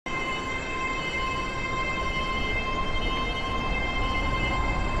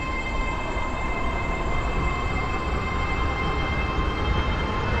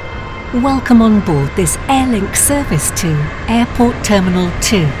Welcome on board this AIRLINK service to Airport Terminal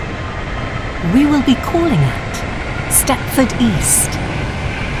 2. We will be calling at Stepford East,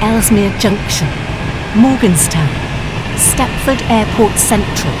 Ellesmere Junction, Morgantown, Stepford Airport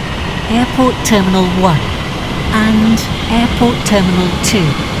Central, Airport Terminal 1 and Airport Terminal 2.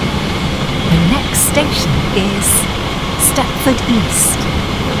 The next station is Stepford East.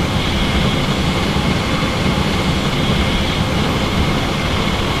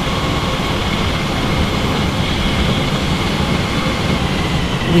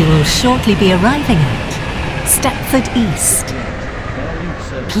 We will shortly be arriving at Stepford East.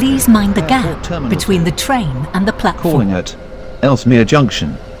 Please mind the gap between the train and the platform. Calling at Ellesmere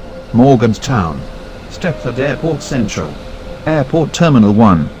Junction, Morgantown, Stepford Airport Central, Airport Terminal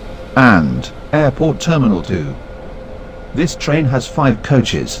 1 and Airport Terminal 2. This train has 5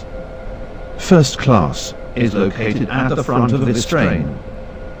 coaches. First class is located at the front of this train.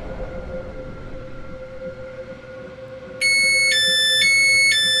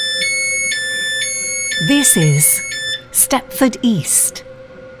 This is Stepford East.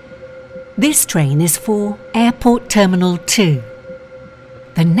 This train is for Airport Terminal 2.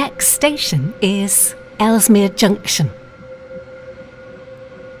 The next station is Ellesmere Junction.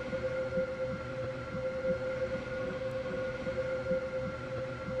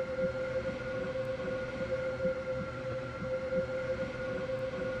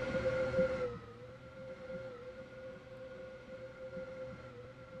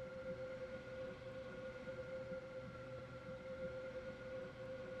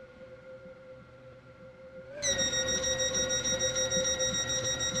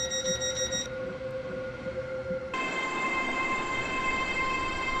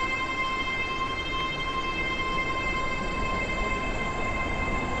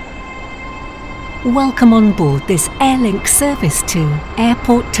 Welcome on board this AIRLINK service to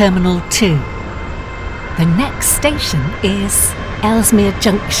Airport Terminal 2. The next station is Ellesmere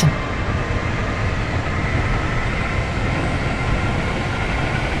Junction.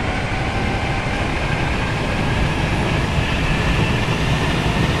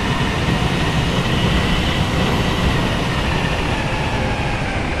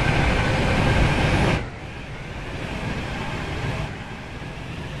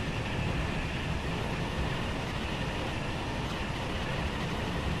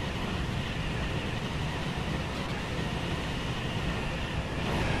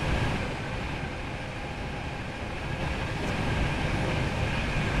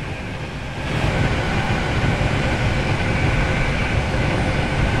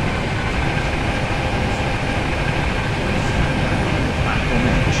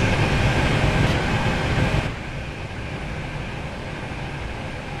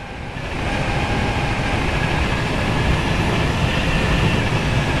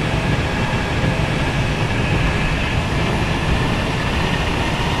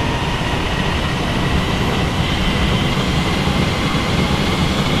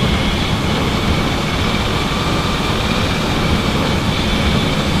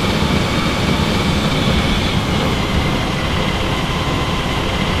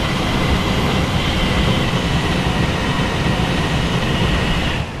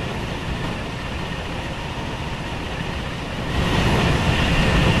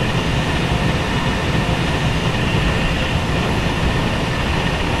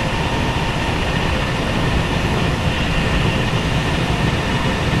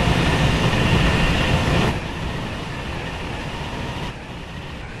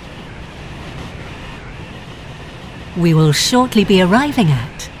 We will shortly be arriving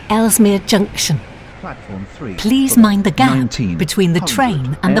at Ellesmere Junction. Platform 3. Please mind the gap between the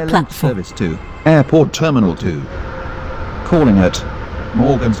train and the platform. Service to Airport Terminal 2. Calling at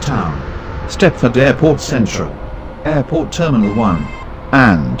Morgantown, Stepford Airport Central, Airport Terminal 1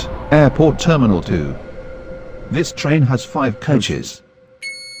 and Airport Terminal 2. This train has 5 coaches.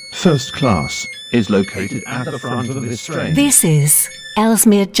 First class is located at the front of this train. This is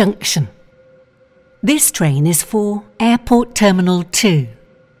Ellesmere Junction. This train is for Airport Terminal 2.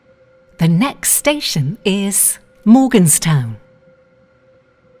 The next station is Morgantown.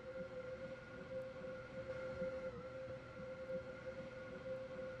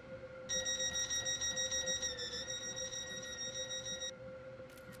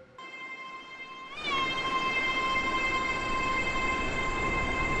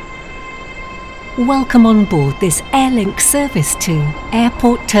 Welcome on board this AIRLINK service to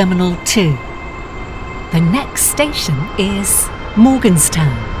Airport Terminal 2. The next station is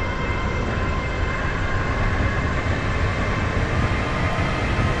Morgantown.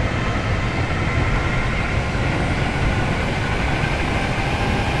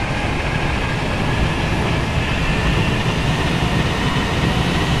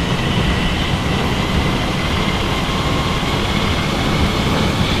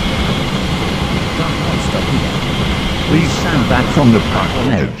 platform the platform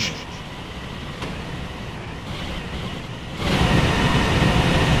edge.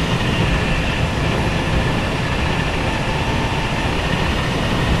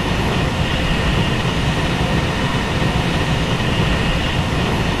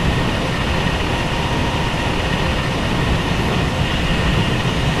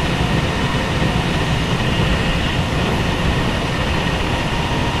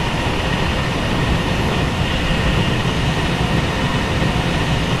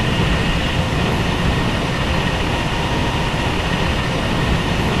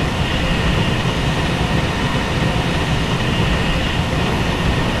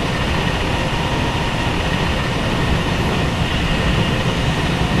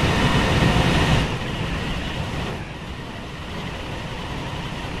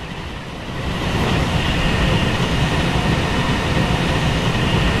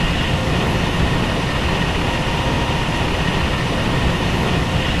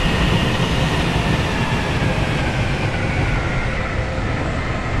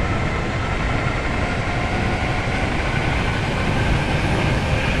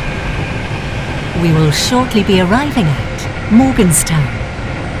 We will shortly be arriving at Morgantown.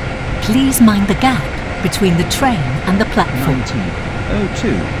 Please mind the gap between the train and the platform.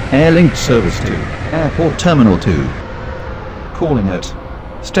 1902. AIRLINK Service to Airport Terminal 2. Calling at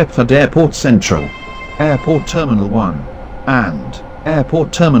Stepford Airport Central, Airport Terminal 1, and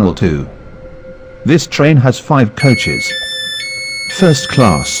Airport Terminal 2. This train has 5 coaches. First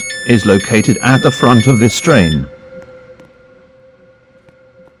class is located at the front of this train.